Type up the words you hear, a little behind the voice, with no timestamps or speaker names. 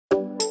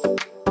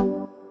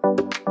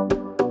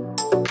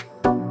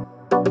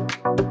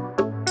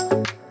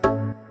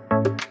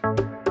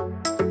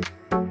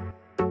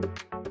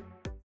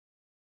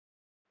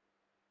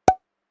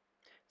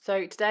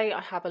So today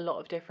I have a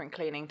lot of different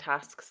cleaning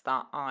tasks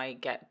that I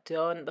get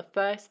done. The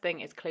first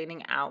thing is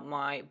cleaning out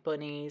my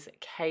bunny's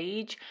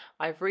cage.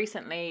 I've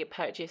recently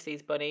purchased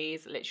these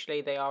bunnies. Literally,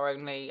 they are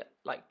only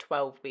like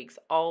 12 weeks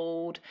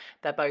old.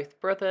 They're both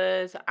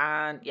brothers,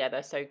 and yeah,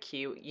 they're so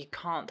cute. You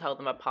can't tell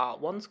them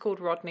apart. One's called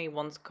Rodney,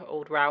 one's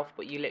called Ralph,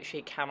 but you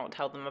literally cannot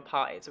tell them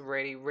apart. It's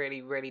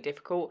really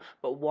difficult.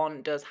 But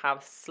one does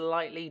have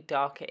slightly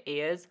darker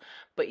ears.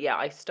 But yeah,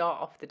 I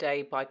start off the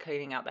day by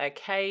cleaning out their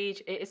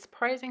cage. It is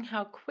surprising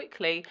how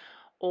quickly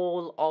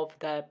all of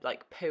their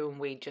like poo and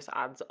weed just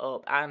adds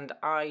up, and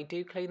I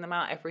do clean them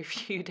out every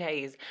few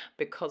days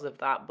because of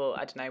that. But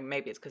I don't know,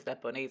 maybe it's because they're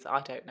bunnies,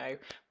 I don't know.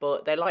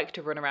 But they like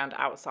to run around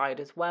outside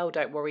as well.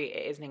 Don't worry,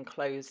 it is an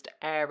enclosed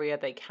area,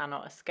 they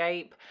cannot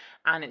escape,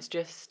 and it's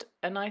just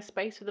a nice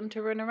space for them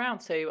to run around.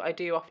 So I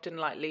do often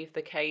like leave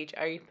the cage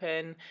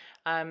open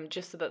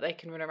just so that they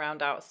can run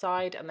around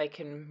outside and they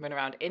can run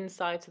around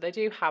inside. So they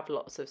do have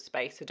lots of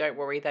space, so don't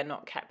worry, they're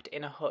not kept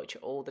in a hutch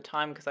all the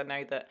time, because I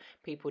know that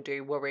people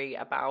do worry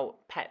about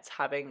pets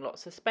having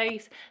lots of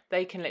space.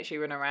 They can literally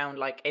run around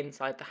like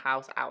inside the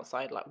house,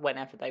 outside, like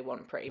whenever they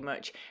want pretty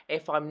much.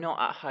 If I'm not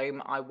at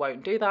home, I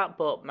won't do that,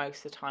 but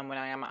most of the time when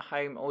I am at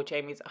home or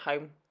Jamie's at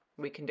home,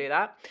 we can do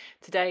that.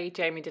 Today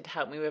Jamie did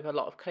help me with a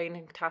lot of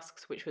cleaning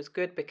tasks, which was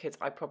good because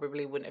I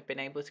probably wouldn't have been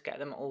able to get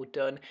them all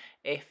done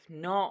if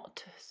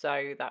not,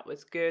 so that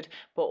was good.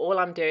 But all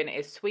I'm doing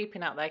is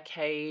sweeping out their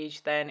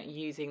cage, then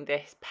using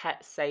this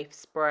pet safe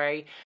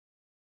spray.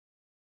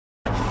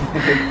 No.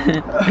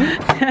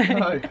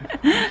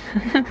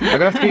 I'm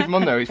gonna have to keep him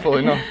on there, he's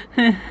falling off.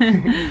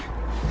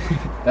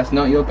 That's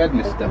not your bed,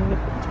 mister.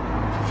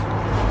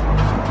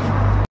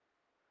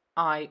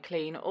 I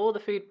clean all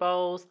the food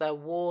bowls, their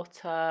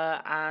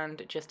water,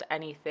 and just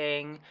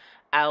anything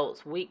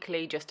else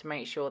weekly, just to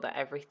make sure that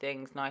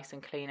everything's nice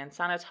and clean and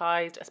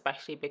sanitized,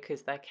 especially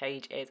because their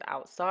cage is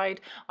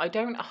outside. I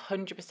don't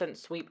 100%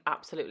 sweep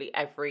absolutely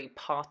every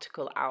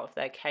particle out of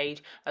their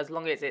cage. As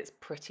long as it's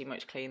pretty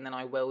much clean, then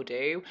I will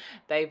do.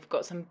 They've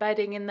got some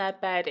bedding in their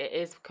bed. It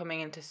is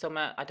coming into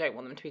summer. I don't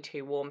want them to be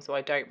too warm, so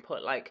I don't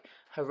put like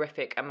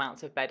horrific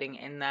amounts of bedding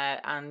in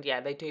there, and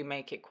yeah, they do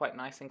make it quite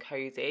nice and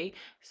cozy,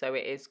 so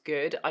it is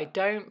good. I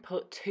don't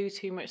put too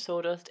much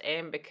sawdust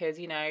in because,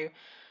 you know,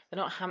 they're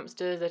not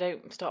hamsters. They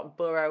don't start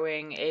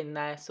burrowing in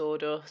their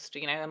sawdust.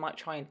 You know, they might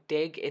try and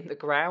dig in the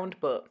ground,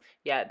 but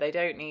yeah, they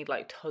don't need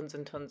like tons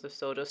and tons of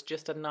sawdust.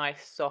 Just a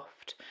nice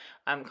soft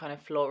kind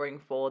of flooring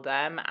for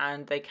them,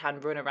 and they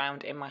can run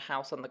around in my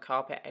house on the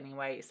carpet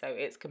anyway, so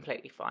it's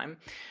completely fine.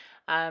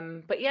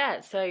 But yeah,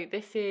 so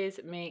this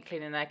is me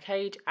cleaning their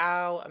cage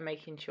out and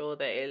making sure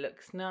that it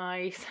looks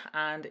nice.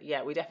 And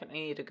yeah, we definitely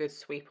need a good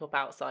sweep up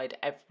outside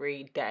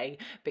every day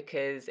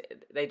because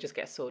they just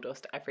get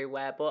sawdust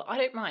everywhere. But I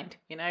don't mind,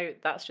 you know,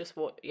 that's just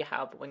what you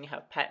have when you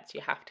have pets.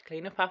 You have to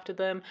clean up after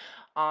them.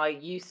 I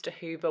used to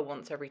hoover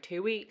once every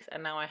 2 weeks,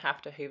 and now I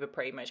have to hoover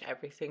pretty much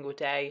every single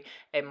day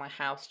in my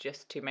house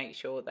just to make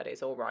sure that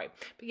it's all right.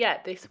 But yeah,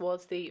 this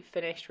was the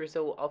finished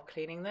result of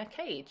cleaning their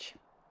cage.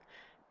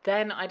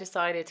 Then I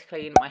decided to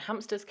clean my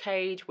hamster's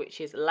cage,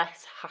 which is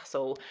less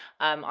hassle.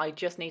 I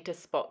just need to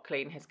spot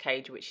clean his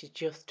cage, which is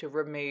just to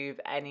remove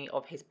any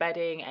of his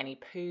bedding, any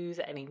poos,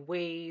 any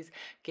wees,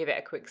 give it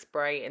a quick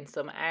spray in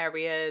some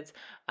areas,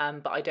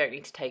 but I don't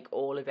need to take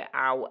all of it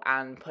out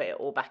and put it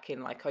all back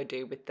in like I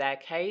do with their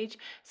cage.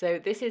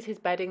 So this is his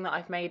bedding that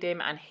I've made him,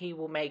 and he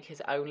will make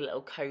his own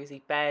little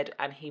cozy bed,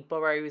 and he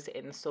burrows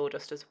in the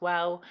sawdust as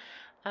well.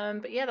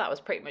 But yeah, that was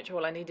pretty much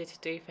all I needed to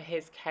do for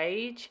his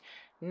cage.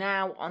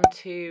 Now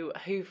onto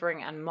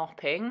hoovering and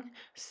mopping.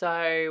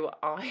 So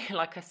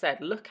like I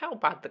said, look how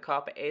bad the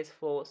carpet is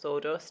for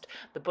sawdust.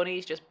 The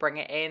bunnies just bring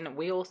it in.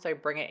 We also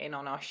bring it in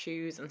on our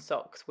shoes and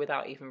socks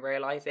without even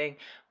realizing,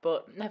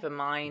 but never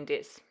mind.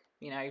 It's,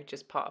 you know,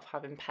 just part of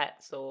having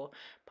pets or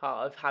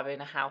part of having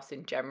a house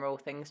in general.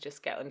 Things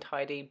just get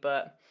untidy,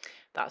 but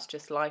that's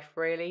just life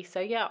really. So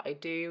yeah, I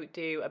do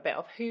a bit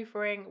of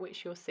hoovering,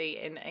 which you'll see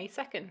in a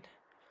second.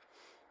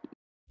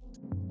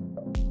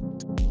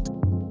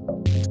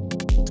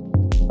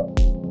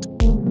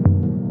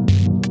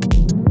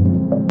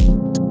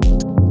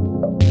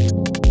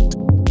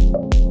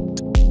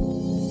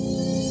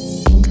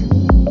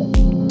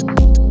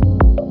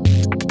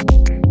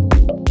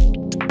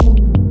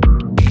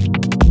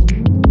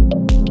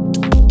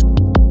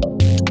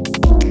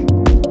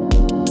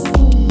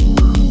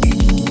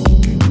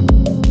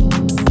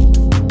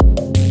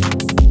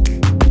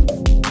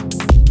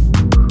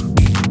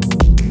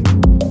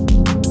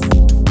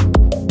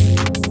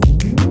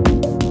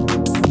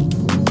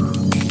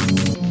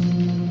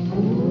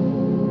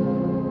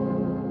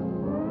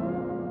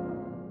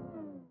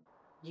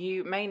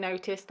 You may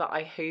notice that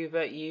I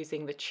hoover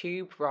using the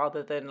tube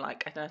rather than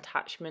like an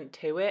attachment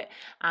to it,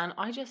 and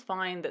I just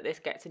find that this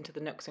gets into the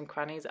nooks and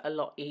crannies a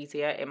lot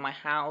easier in my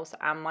house,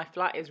 and my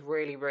flat is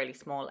really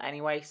small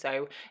anyway,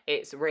 so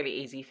it's really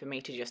easy for me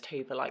to just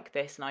hoover like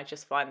this, and I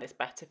just find this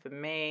better for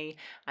me,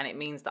 and it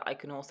means that I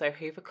can also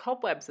hoover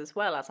cobwebs as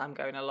well as I'm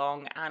going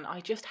along. And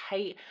I just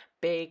hate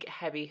big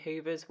heavy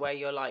hoovers where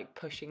you're like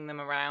pushing them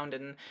around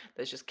and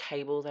there's just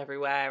cables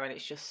everywhere, and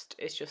it's just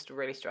a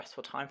really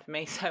stressful time for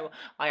me. So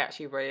I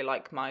actually really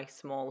like my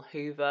small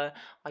hoover.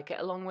 I get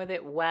along with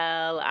it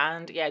well.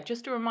 And yeah,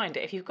 just a reminder,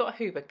 if you've got a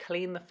hoover,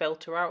 clean the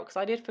filter out, because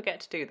I did forget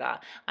to do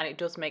that, and it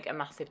does make a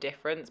massive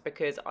difference,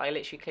 because I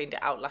literally cleaned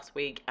it out last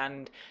week,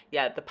 and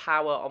yeah, the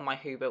power on my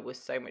hoover was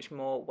so much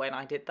more when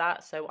I did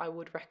that, so I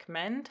would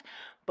recommend.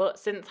 But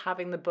since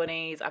having the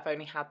bunnies, I've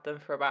only had them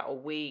for about a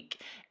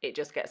week, it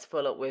just gets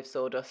full up with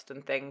sawdust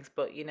and things.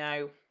 But you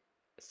know,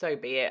 so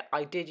be it.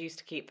 I did used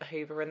to keep the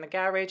hoover in the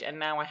garage, and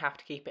now I have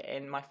to keep it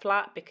in my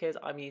flat because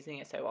I'm using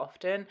it so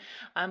often.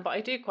 But I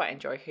do quite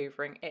enjoy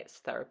hoovering, it's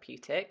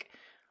therapeutic.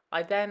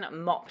 I then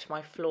mopped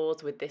my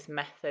floors with this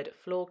Method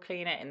floor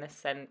cleaner in the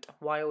scent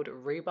Wild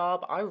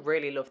Rhubarb. I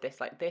really love this.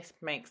 Like, this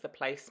makes the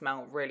place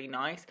smell really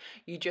nice.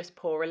 You just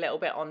pour a little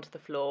bit onto the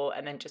floor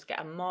and then just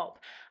get a mop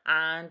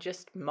and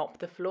just mop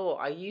the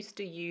floor. I used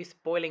to use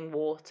boiling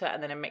water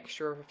and then a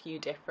mixture of a few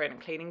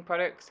different cleaning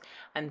products,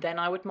 and then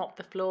I would mop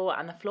the floor,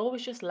 and the floor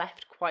was just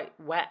left quite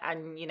wet,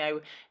 and you know,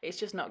 it's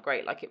just not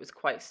great. Like, it was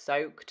quite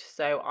soaked,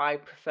 so I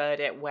preferred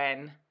it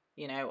when,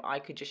 you know, I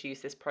could just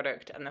use this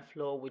product and the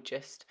floor would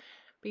just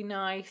be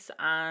nice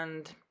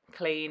and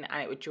clean,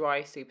 and it would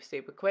dry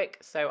super quick.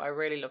 So I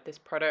really love this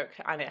product,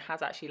 and it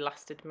has actually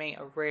lasted me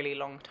a really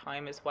long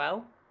time as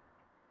well.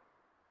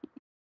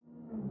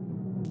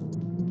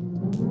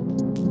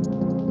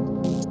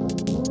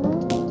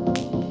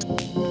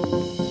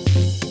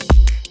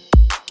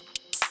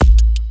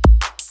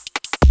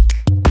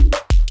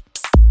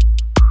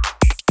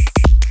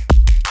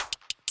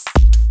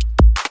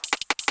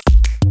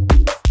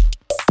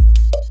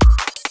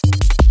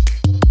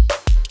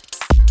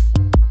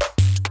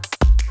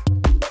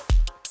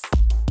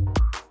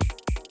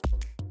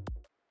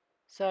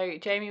 So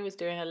Jamie was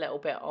doing a little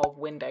bit of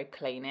window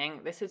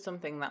cleaning. This is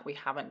something that we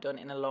haven't done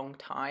in a long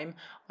time.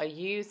 I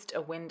used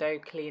a window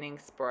cleaning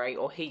spray,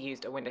 or he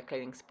used a window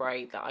cleaning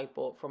spray that I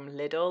bought from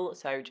Lidl,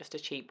 so just a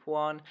cheap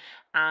one.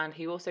 And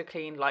he also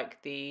cleaned like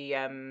the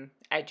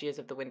edges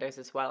of the windows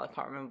as well. I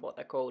can't remember what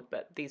they're called,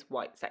 but these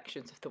white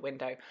sections of the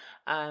window.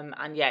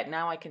 And yeah,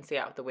 now I can see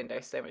out of the window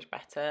so much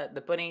better.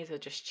 The bunnies are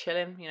just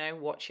chilling, you know,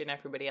 watching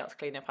everybody else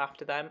clean up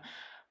after them.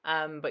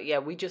 But yeah,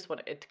 we just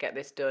wanted to get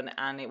this done,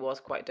 and it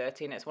was quite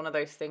dirty, and it's one of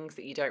those things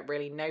that you don't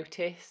really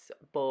notice,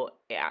 but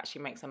it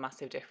actually makes a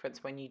massive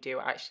difference when you do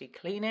actually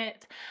clean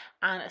it.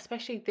 And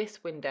especially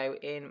this window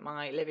in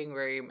my living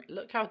room,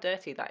 look how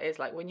dirty that is.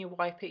 Like, when you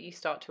wipe it, you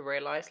start to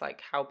realize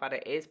like how bad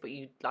it is, but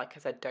you, like I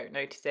said, don't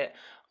notice it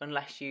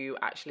unless you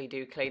actually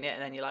do clean it,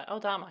 and then you're like, oh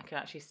damn, I can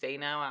actually see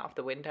now out of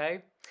the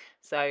window.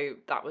 So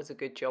that was a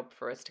good job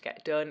for us to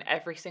get done.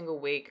 Every single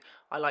week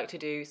I like to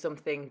do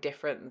something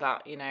different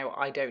that, you know,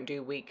 I don't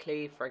do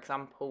weekly. For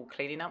example,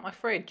 cleaning out my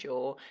fridge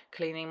or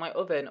cleaning my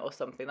oven or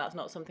something. That's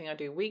not something I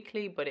do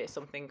weekly, but it's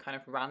something kind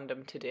of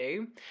random to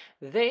do.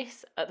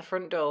 This at the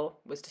front door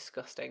was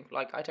disgusting.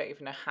 Like, I don't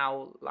even know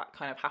how that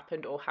kind of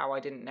happened or how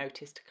I didn't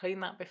notice to clean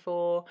that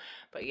before.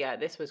 But yeah,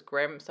 this was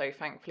grim. So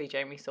thankfully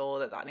Jamie saw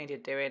that that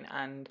needed doing,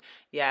 and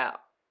yeah,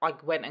 I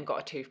went and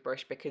got a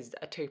toothbrush because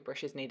a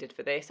toothbrush is needed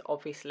for this.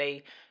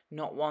 Obviously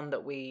not one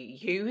that we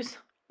use,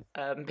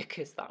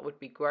 because that would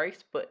be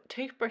gross, but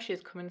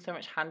toothbrushes come in so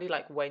much handy,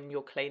 like when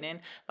you're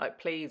cleaning. Like,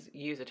 please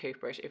use a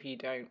toothbrush if you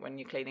don't when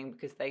you're cleaning,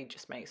 because they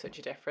just make such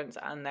a difference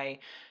and they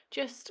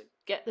just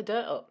get the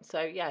dirt up.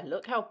 So yeah,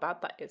 look how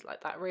bad that is.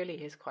 Like, that really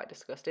is quite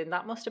disgusting.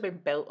 That must have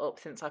been built up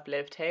since I've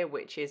lived here,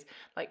 which is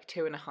like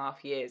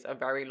 2.5 years, a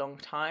very long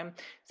time.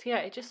 So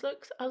yeah, it just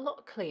looks a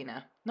lot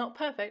cleaner. Not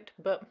perfect,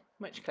 but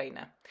much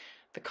cleaner.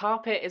 The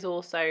carpet is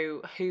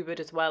also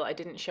hoovered as well. I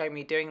didn't show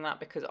me doing that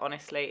because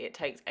honestly it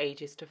takes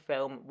ages to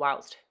film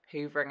whilst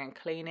hoovering and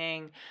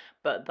cleaning,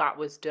 but that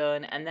was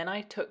done. And then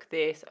I took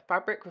this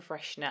fabric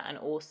refreshener and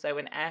also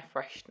an air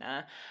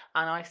freshener,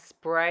 and I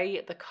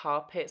spray the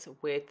carpets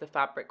with the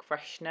fabric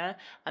freshener,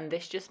 and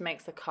this just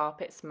makes the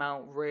carpet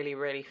smell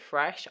really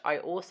fresh. I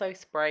also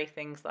spray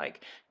things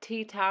like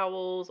tea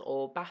towels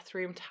or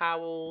bathroom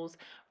towels,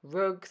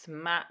 rugs,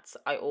 mats.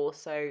 I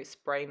also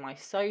spray my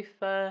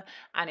sofa,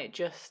 and it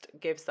just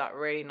gives that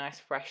really nice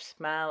fresh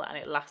smell, and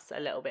it lasts a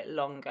little bit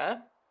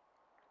longer.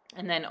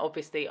 And then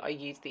obviously I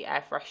use the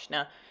air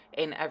freshener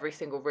in every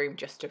single room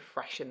just to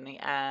freshen the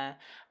air,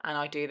 and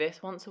I do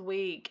this once a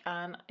week,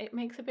 and it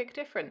makes a big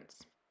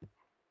difference.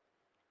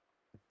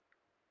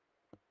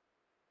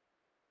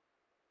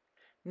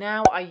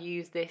 Now I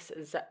use this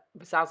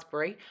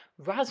raspberry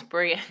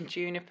and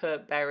juniper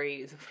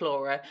berry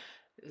Zaflora.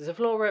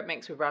 Zaflora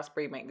mixed with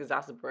raspberry makes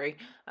raspberry.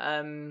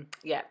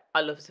 Yeah,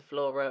 I love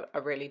Zaflora, I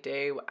really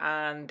do.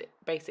 And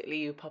basically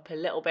you pop a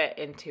little bit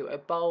into a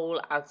bowl,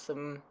 add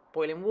some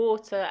boiling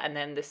water, and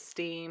then the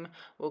steam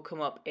will come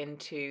up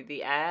into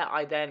the air.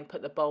 I then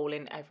put the bowl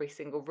in every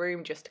single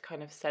room just to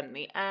kind of scent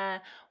the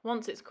air.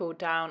 Once it's cooled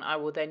down, I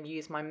will then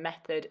use my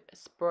Method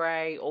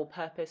spray,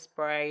 all-purpose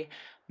spray,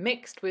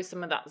 mixed with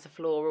some of that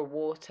Zaflora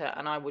water,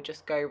 and I will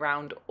just go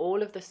around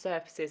all of the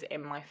surfaces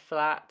in my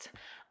flat,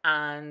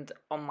 And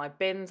on my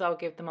bins, I'll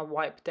give them a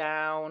wipe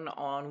down.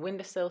 On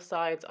windowsill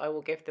sides, I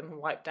will give them a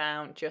wipe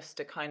down just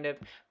to kind of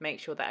make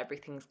sure that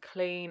everything's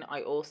clean.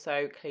 I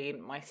also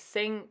clean my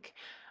sink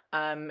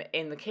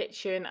in the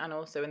kitchen and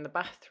also in the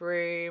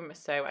bathroom.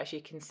 So as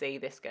you can see,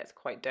 this gets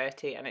quite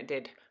dirty and it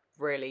did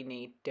really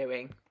need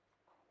doing.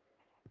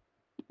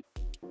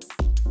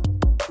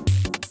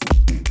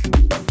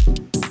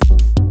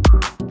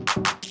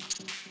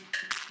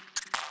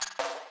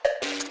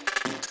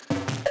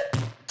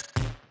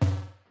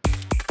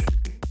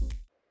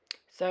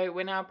 So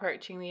we're now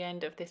approaching the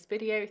end of this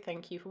video.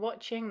 Thank you for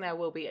watching. There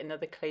will be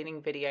another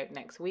cleaning video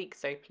next week,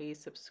 so please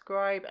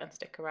subscribe and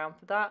stick around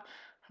for that.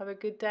 Have a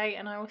good day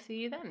and I will see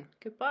you then.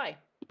 Goodbye.